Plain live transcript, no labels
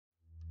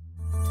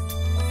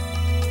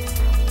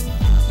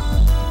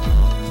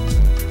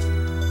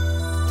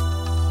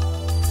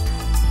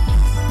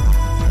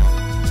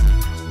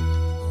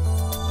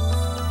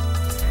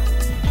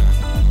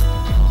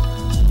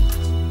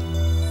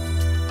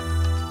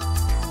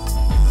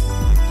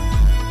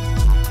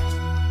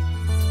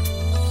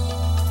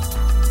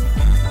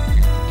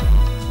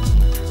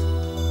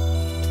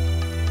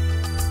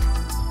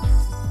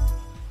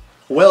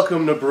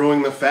Welcome to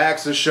Brewing the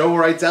Facts, a show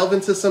where I delve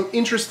into some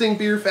interesting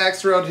beer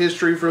facts throughout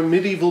history, from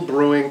medieval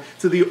brewing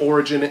to the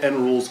origin and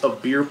rules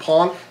of beer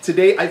pong.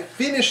 Today I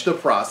finished the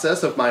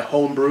process of my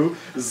homebrew,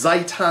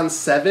 Zaitan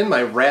 7,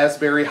 my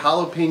raspberry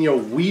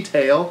jalapeno wheat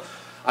ale.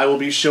 I will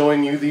be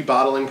showing you the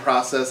bottling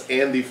process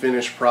and the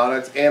finished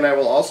product, and I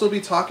will also be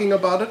talking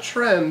about a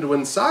trend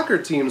when soccer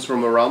teams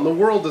from around the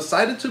world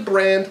decided to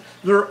brand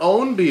their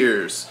own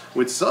beers,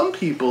 with some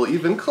people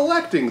even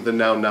collecting the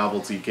now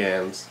novelty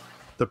cans.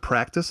 The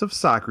practice of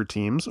soccer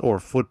teams, or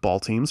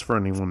football teams for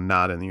anyone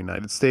not in the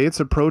United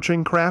States,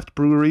 approaching craft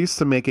breweries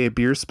to make a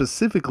beer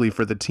specifically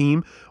for the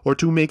team or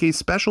to make a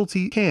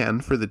specialty can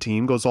for the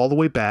team goes all the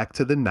way back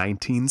to the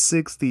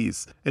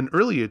 1960s. An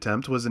early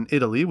attempt was in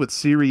Italy with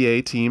Serie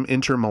A team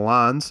Inter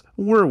Milan's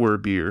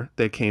Wurwer beer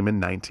that came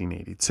in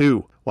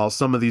 1982. While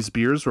some of these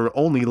beers were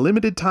only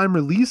limited time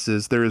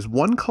releases, there is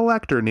one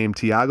collector named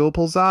Tiago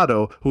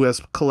Polzado who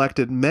has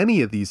collected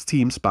many of these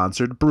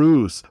team-sponsored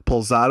brews.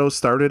 Polzado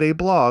started a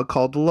blog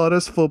called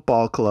Lotus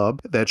Football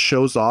Club that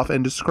shows off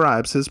and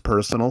describes his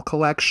personal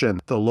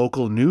collection. The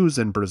local news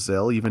in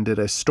Brazil even did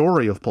a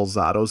story of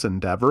Polzado's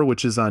endeavor,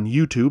 which is on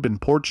YouTube in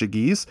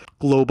Portuguese.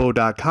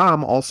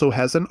 Globo.com also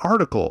has an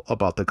article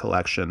about the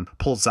collection.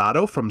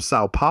 Polzado from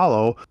Sao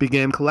Paulo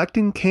began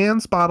collecting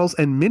cans, bottles,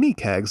 and mini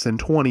kegs in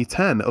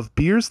 2010 of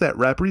beer that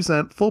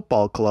represent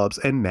football clubs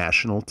and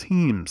national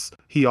teams.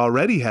 He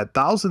already had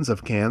thousands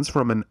of cans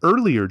from an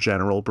earlier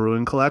general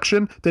brewing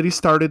collection that he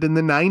started in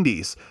the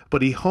 90s,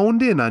 but he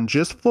honed in on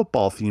just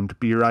football-themed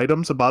beer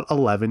items about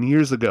 11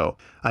 years ago.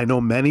 I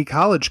know many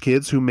college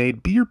kids who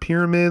made beer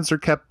pyramids or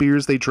kept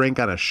beers they drank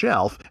on a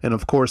shelf, and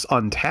of course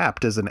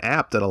Untappd is an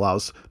app that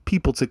allows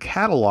people to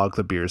catalog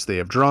the beers they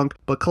have drunk,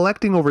 but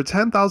collecting over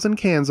 10,000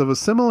 cans of a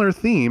similar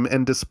theme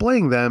and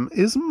displaying them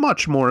is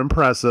much more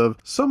impressive.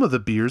 Some of the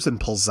beers in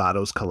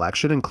Polzado's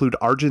collection include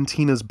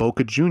Argentina's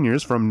Boca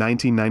Juniors from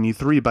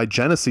 1993 by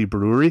Genesee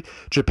Brewery,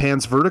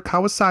 Japan's Verta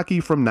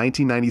Kawasaki from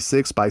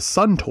 1996 by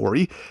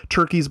Suntory,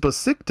 Turkey's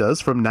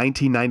Besiktas from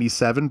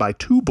 1997 by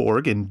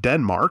Tuborg in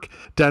Denmark,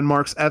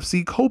 Denmark's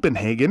FC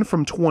Copenhagen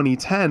from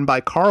 2010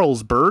 by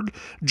Carlsberg,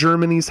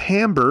 Germany's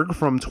Hamburg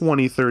from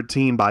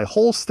 2013 by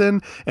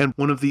Holsten, and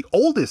one of the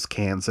oldest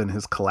cans in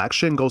his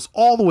collection goes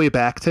all the way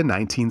back to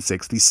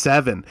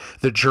 1967.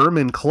 The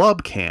German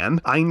club can,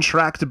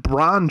 Eintracht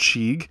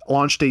Braunschweig,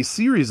 launched a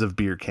series of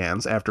beer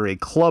cans after a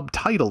club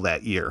title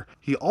that year.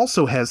 He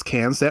also has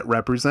cans that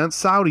represent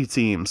Saudi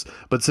teams,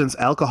 but since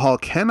alcohol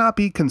cannot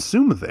be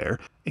consumed there,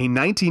 a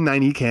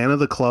 1990 can of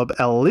the club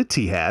El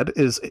Ittihad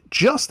is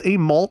just a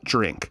malt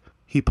drink.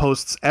 He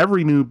posts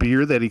every new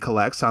beer that he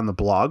collects on the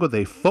blog with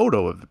a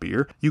photo of the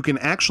beer. You can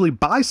actually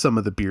buy some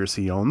of the beers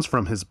he owns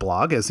from his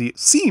blog, as he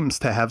seems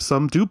to have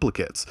some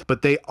duplicates.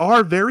 But they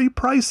are very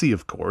pricey,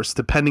 of course,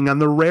 depending on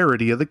the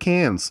rarity of the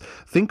cans.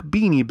 Think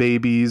Beanie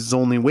Babies,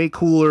 only way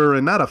cooler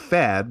and not a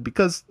fad,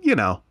 because, you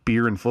know,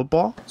 beer and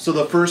football. So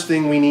the first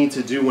thing we need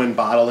to do when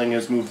bottling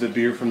is move the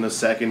beer from the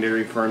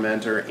secondary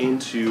fermenter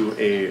into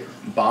a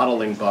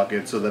bottling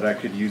bucket so that I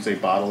could use a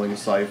bottling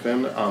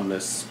siphon on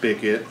this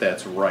spigot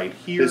that's right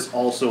here. This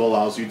also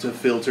allows you to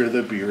filter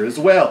the beer as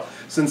well.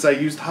 Since I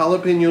used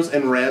jalapenos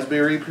and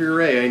raspberry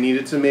puree, I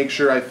needed to make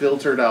sure I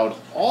filtered out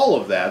all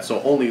of that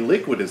so only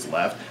liquid is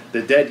left.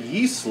 The dead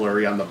yeast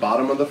slurry on the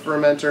bottom of the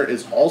fermenter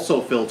is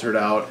also filtered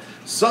out.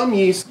 Some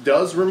yeast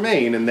does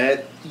remain, and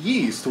that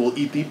yeast will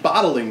eat the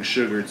bottling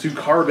sugar to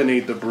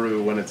carbonate the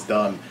brew when it's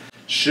done.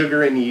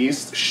 Sugar and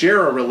yeast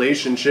share a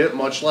relationship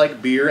much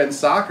like beer and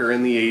soccer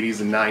in the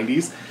 80s and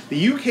 90s.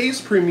 The UK's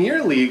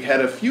Premier League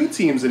had a few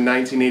teams in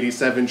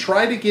 1987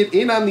 try to get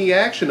in on the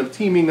action of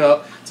teaming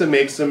up to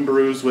make some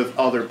brews with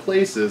other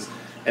places,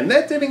 and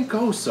that didn't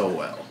go so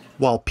well.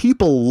 While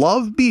people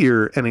love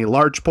beer and a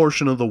large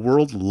portion of the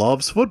world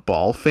loves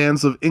football,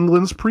 fans of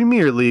England's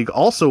Premier League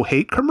also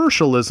hate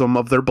commercialism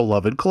of their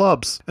beloved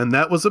clubs. And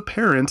that was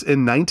apparent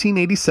in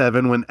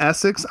 1987 when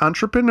Essex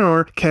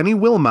entrepreneur Kenny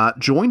Wilmot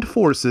joined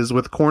forces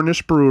with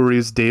Cornish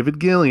breweries David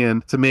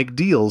Gillian to make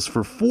deals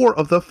for 4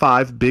 of the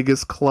 5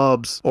 biggest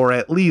clubs, or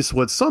at least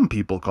what some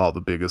people call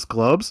the biggest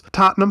clubs.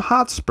 Tottenham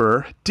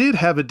Hotspur did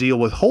have a deal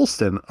with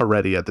Holsten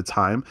already at the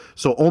time,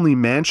 so only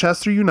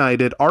Manchester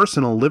United,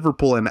 Arsenal,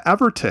 Liverpool, and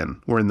Everton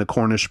were in the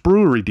Cornish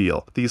brewery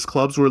deal. These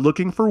clubs were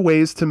looking for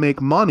ways to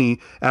make money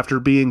after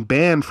being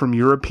banned from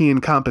European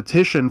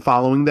competition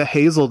following the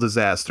Hazel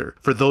disaster.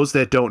 For those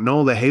that don't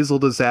know, the Hazel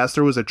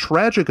disaster was a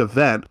tragic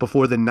event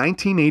before the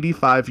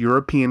 1985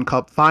 European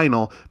Cup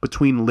final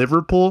between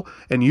Liverpool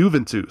and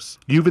Juventus.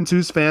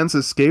 Juventus fans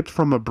escaped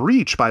from a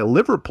breach by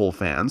Liverpool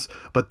fans,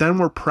 but then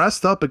were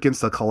pressed up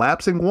against a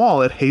collapsing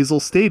wall at Hazel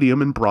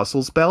Stadium in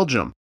Brussels,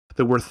 Belgium.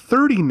 There were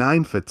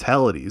 39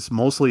 fatalities,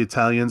 mostly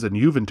Italians and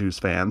Juventus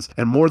fans,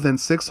 and more than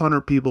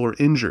 600 people were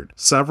injured.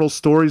 Several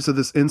stories of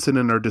this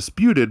incident are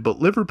disputed, but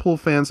Liverpool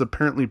fans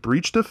apparently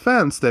breached a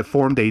fence that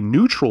formed a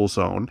neutral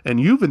zone, and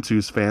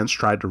Juventus fans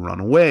tried to run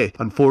away.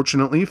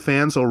 Unfortunately,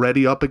 fans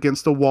already up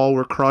against the wall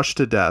were crushed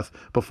to death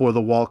before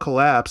the wall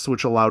collapsed,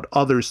 which allowed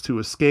others to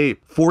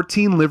escape.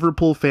 14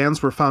 Liverpool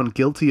fans were found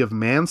guilty of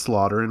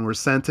manslaughter and were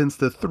sentenced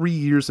to 3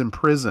 years in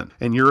prison,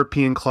 and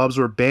European clubs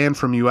were banned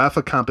from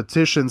UEFA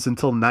competitions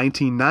until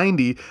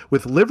 1990,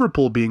 with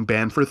Liverpool being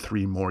banned for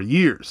 3 more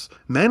years.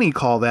 Many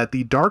call that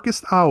the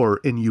darkest hour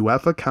in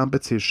UEFA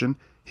competition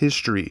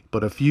history.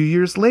 But a few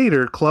years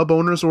later, club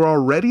owners were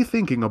already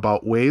thinking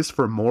about ways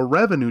for more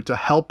revenue to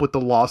help with the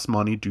lost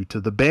money due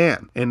to the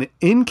ban. And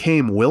in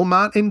came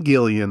Wilmot and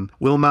Gillian.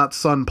 Wilmot's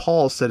son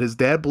Paul said his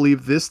dad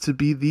believed this to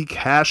be the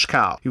cash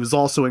cow. He was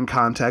also in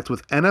contact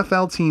with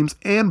NFL teams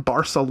and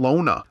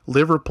Barcelona.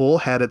 Liverpool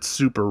had its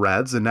Super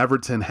Reds and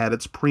Everton had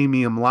its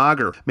premium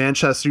lager.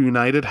 Manchester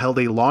United held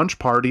a launch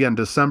party on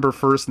December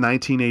 1st,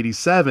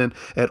 1987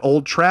 at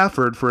Old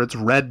Trafford for its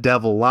Red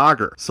Devil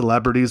lager.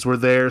 Celebrities were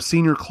there,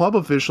 senior club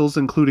officials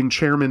including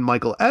chairman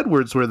Michael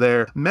Edwards were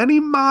there, many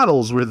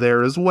models were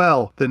there as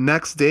well. The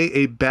next day,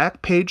 a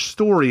back page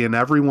story in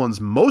everyone's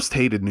most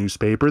hated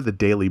newspaper, the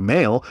Daily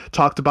Mail,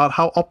 talked about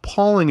how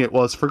appalling it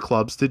was for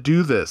clubs to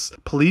do this.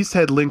 Police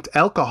had linked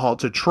alcohol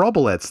to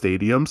trouble at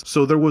stadiums,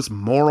 so there was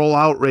moral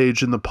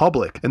outrage in the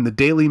public, and the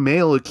Daily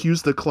Mail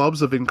accused the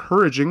clubs of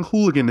encouraging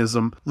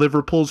hooliganism.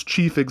 Liverpool's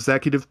chief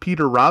executive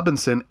Peter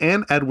Robinson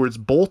and Edwards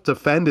both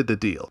defended the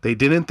deal. They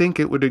didn't think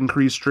it would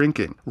increase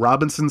drinking.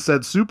 Robinson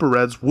said Super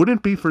Reds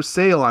wouldn't be for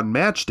sale on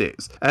match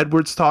days.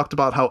 Edwards talked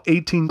about how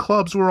 18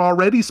 clubs were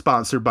already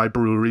sponsored by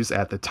breweries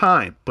at the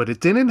time, but it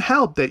didn't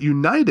help that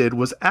United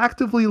was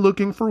actively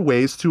looking for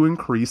ways to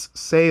increase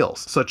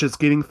sales, such as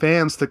getting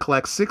fans to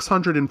collect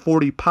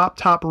 640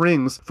 pop-top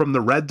rings from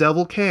the Red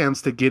Devil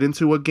cans to get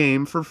into a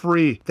game for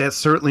free. That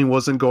certainly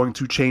wasn't going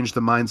to change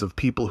the minds of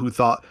people who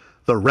thought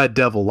the Red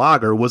Devil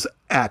lager was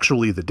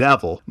actually the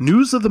devil.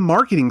 News of the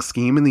marketing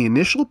scheme and the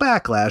initial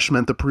backlash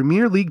meant the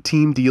Premier League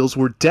team deals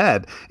were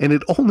dead, and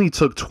it only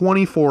took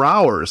 24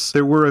 hours.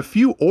 There were a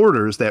few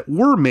orders that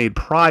were made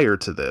prior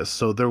to this,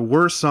 so there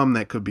were some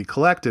that could be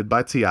collected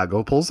by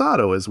Tiago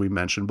Polzado, as we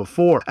mentioned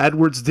before.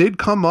 Edwards did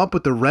come up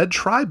with the Red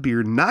Tribe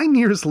beer 9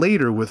 years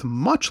later with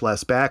much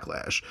less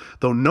backlash,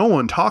 though no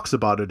one talks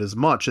about it as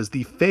much as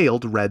the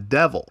failed Red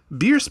Devil.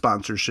 Beer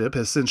sponsorship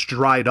has since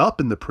dried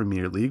up in the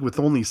Premier League, with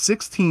only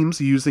 6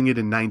 teams using it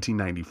in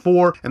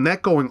 1994, and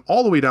that going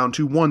all the way down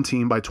to 1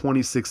 team by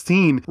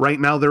 2016.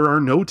 Right now there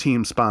are no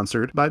teams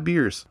sponsored by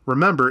beers.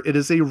 Remember, it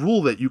is a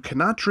rule that you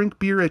cannot drink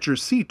beer at your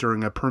seat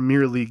during a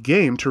Premier League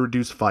game to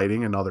reduce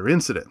fighting and other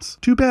incidents.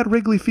 Too bad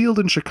Wrigley Field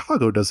in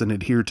Chicago doesn't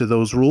adhere to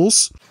those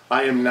rules.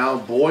 I am now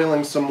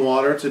boiling some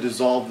water to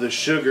dissolve the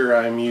sugar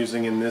I'm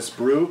using in this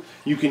brew.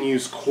 You can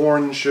use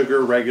corn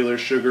sugar, regular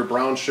sugar,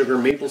 brown sugar,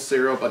 maple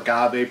syrup,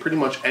 agave, pretty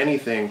much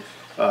anything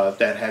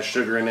that has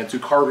sugar in it to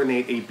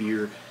carbonate a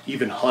beer,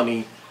 even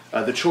honey.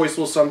 The choice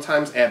will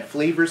sometimes add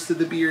flavors to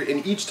the beer,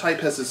 and each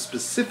type has a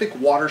specific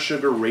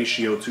water-sugar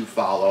ratio to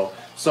follow.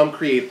 Some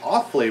create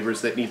off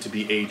flavors that need to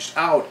be aged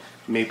out.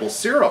 Maple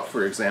syrup,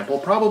 for example,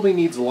 probably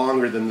needs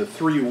longer than the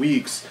 3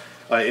 weeks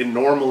it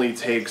normally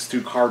takes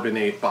to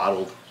carbonate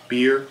bottled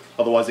beer,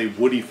 otherwise a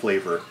woody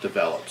flavor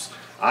develops.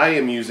 I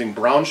am using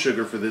brown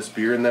sugar for this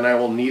beer, and then I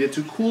will need it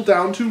to cool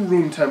down to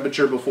room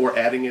temperature before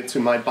adding it to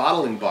my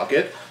bottling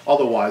bucket,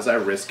 otherwise I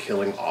risk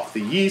killing off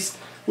the yeast,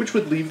 which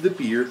would leave the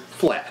beer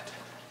flat.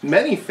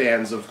 Many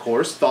fans, of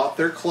course, thought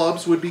their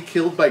clubs would be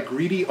killed by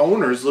greedy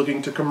owners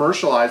looking to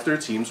commercialize their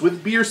teams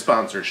with beer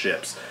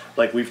sponsorships.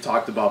 Like we've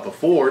talked about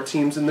before,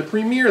 teams in the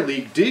Premier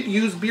League did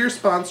use beer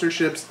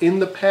sponsorships in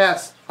the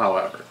past,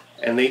 however,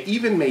 and they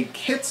even made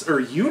kits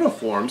or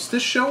uniforms to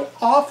show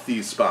off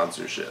these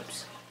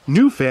sponsorships.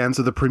 New fans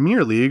of the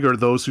Premier League, or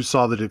those who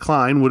saw the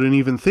decline, wouldn't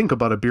even think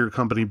about a beer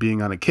company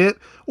being on a kit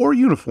or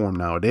uniform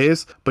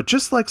nowadays. But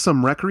just like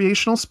some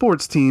recreational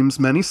sports teams,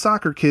 many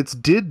soccer kits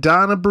did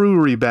don a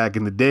brewery back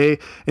in the day.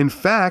 In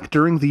fact,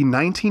 during the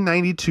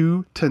 1992 to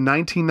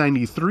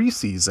 1993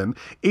 season,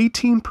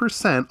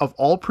 18% of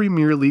all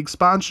Premier League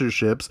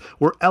sponsorships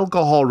were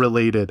alcohol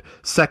related,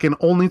 second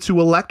only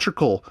to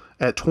electrical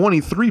at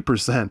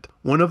 23%.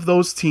 One of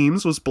those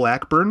teams was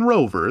Blackburn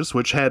Rovers,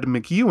 which had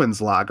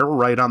McEwen's lager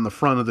right on the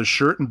front of the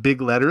shirt in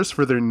big letters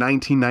for their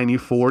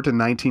 1994 to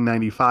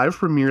 1995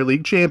 Premier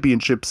League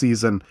Championship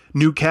season.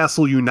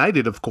 Newcastle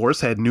United, of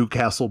course, had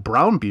Newcastle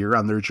Brown Beer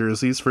on their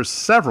jerseys for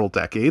several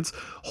decades.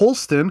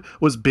 Holston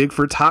was big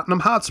for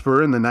Tottenham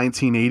Hotspur in the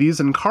 1980s,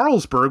 and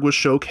Carlsberg was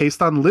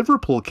showcased on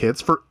Liverpool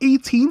kits for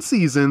 18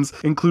 seasons,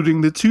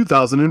 including the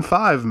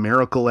 2005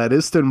 Miracle at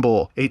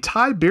Istanbul. A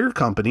Thai beer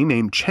company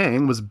named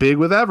Chang was big big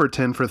with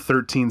Everton for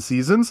 13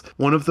 seasons.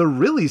 One of the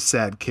really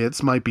sad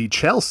kits might be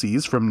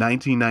Chelsea's from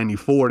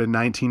 1994 to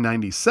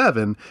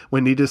 1997,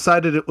 when they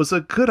decided it was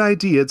a good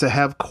idea to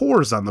have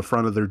Coors on the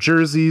front of their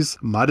jerseys.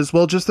 Might as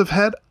well just have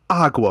had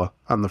Agua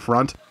on the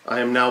front. I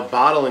am now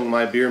bottling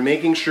my beer,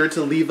 making sure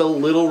to leave a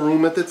little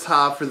room at the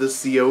top for the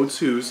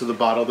CO2 so the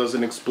bottle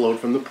doesn't explode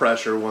from the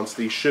pressure once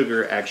the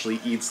sugar actually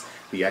eats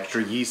the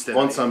extra yeast. And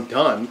once I'm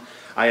done,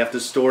 I have to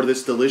store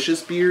this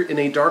delicious beer in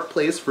a dark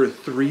place for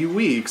 3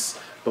 weeks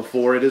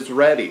before it is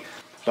ready.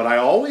 But I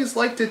always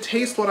like to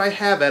taste what I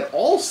have at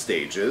all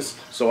stages,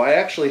 so I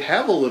actually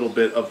have a little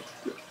bit of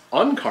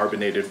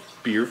uncarbonated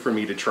beer for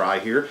me to try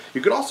here.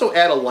 You could also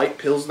add a light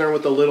Pilsner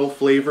with a little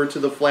flavor to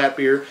the flat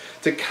beer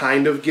to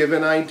kind of give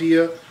an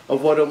idea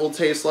of what it will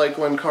taste like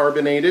when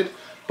carbonated,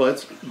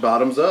 but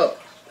bottoms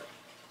up.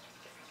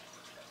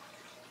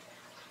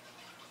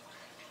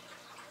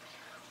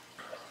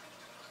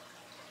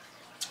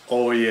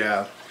 Oh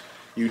yeah,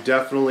 you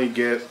definitely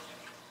get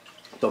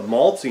the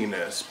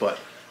maltiness, but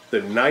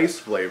the nice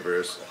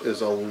flavors is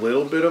a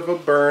little bit of a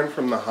burn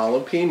from the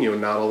jalapeno,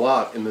 not a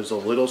lot, and there's a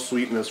little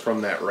sweetness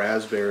from that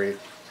raspberry.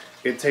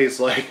 It tastes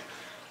like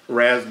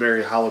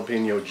raspberry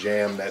jalapeno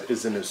jam that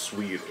isn't as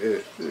sweet.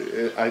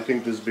 I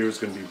think this beer is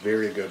going to be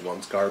very good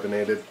once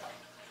carbonated.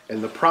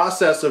 And the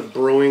process of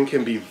brewing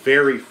can be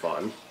very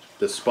fun,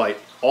 despite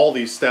all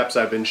these steps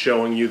I've been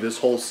showing you this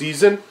whole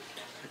season.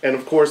 And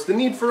of course, the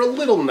need for a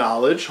little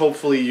knowledge.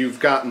 Hopefully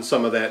you've gotten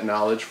some of that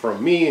knowledge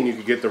from me and you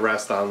can get the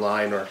rest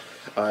online, or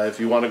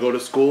if you want to go to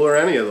school or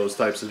any of those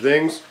types of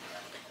things.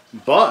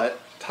 But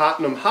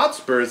Tottenham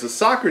Hotspur is a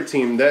soccer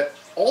team that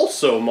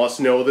also must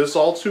know this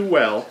all too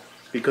well,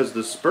 because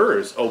the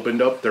Spurs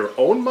opened up their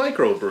own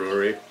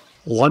microbrewery.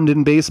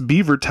 London-based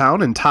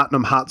Beavertown and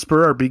Tottenham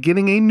Hotspur are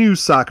beginning a new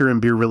soccer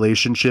and beer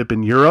relationship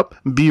in Europe.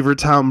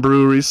 Beavertown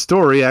Brewery's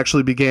story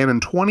actually began in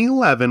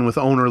 2011 with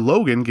owner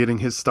Logan getting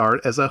his start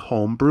as a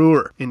home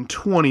brewer. In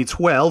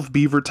 2012,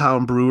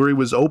 Beavertown Brewery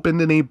was opened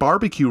in a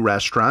barbecue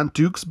restaurant,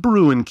 Duke's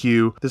Brew &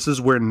 Q. This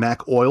is where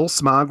Neck Oil,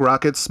 Smog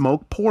Rocket,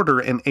 Smoke Porter,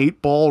 and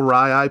 8 Ball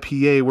Rye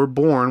IPA were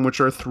born, which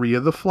are 3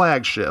 of the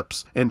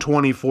flagships. In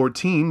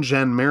 2014,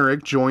 Jen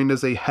Merrick joined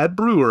as a head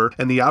brewer,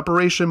 and the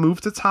operation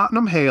moved to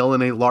Tottenham Hale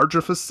in a larger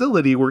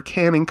facility where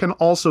canning can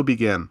also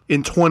begin.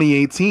 In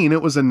 2018,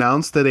 it was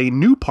announced that a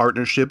new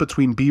partnership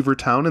between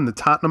Beavertown and the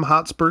Tottenham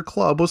Hotspur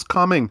Club was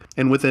coming,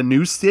 and with a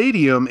new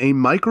stadium, a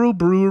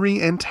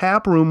microbrewery and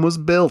tap room was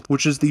built,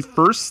 which is the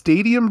first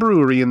stadium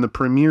brewery in the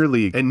Premier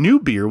League. A new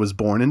beer was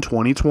born in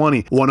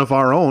 2020, one of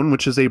our own,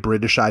 which is a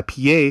British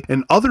IPA,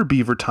 and other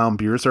Beavertown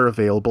beers are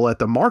available at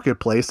the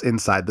marketplace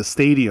inside the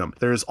stadium.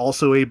 There is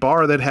also a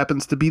bar that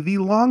happens to be the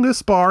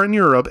longest bar in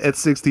Europe at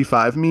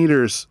 65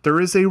 meters. There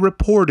is a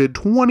reported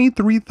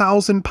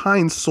 23,000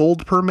 pints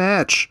sold per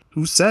match.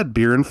 Who said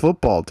beer and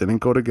football didn't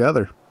go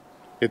together?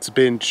 It's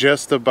been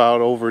just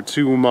about over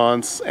 2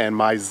 months, and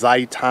my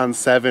Zaitan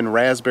 7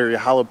 Raspberry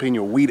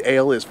Jalapeno Wheat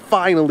Ale is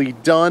finally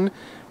done.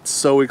 It's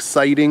so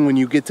exciting when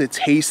you get to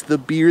taste the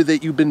beer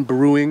that you've been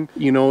brewing.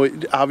 You know,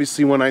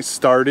 obviously when I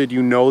started,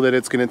 you know that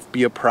it's going to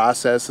be a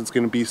process. It's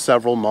going to be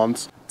several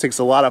months. It takes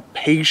a lot of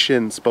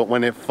patience, but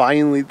when it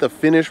finally, the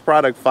finished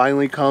product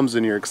finally comes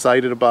and you're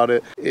excited about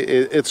it,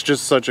 it's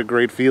just such a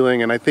great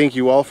feeling. And I thank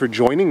you all for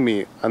joining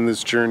me on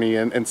this journey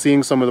and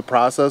seeing some of the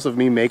process of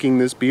me making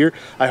this beer.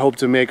 I hope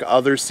to make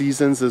other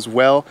seasons as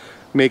well,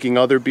 making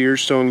other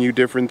beers, showing you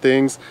different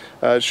things,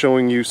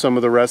 showing you some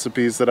of the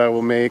recipes that I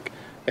will make,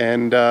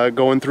 and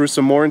going through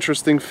some more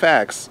interesting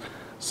facts.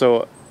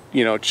 So,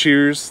 you know,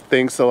 cheers.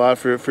 Thanks a lot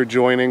for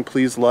joining.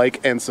 Please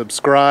like and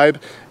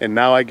subscribe. And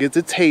now I get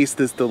to taste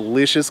this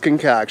delicious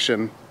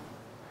concoction.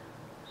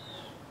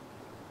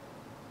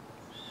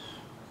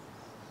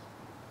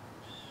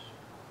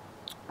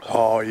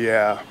 Oh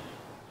yeah,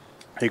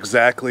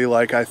 exactly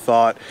like I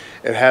thought.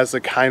 It has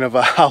a kind of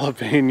a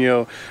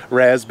jalapeno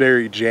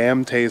raspberry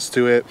jam taste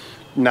to it.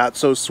 Not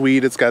so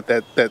sweet. It's got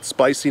that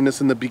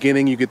spiciness in the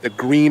beginning. You get the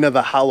green of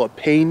the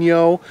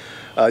jalapeno.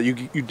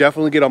 You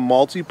definitely get a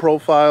malty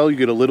profile. You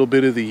get a little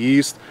bit of the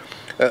yeast.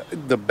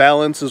 The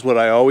balance is what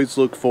I always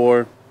look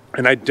for.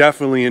 And I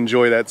definitely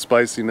enjoy that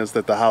spiciness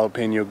that the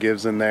jalapeno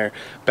gives in there,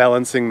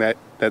 balancing that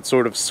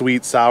sort of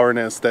sweet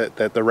sourness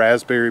that the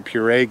raspberry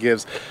puree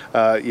gives.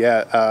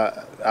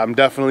 I'm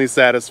definitely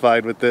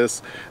satisfied with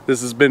this.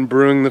 This has been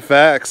Brewing the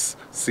Facts.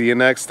 See you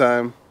next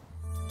time.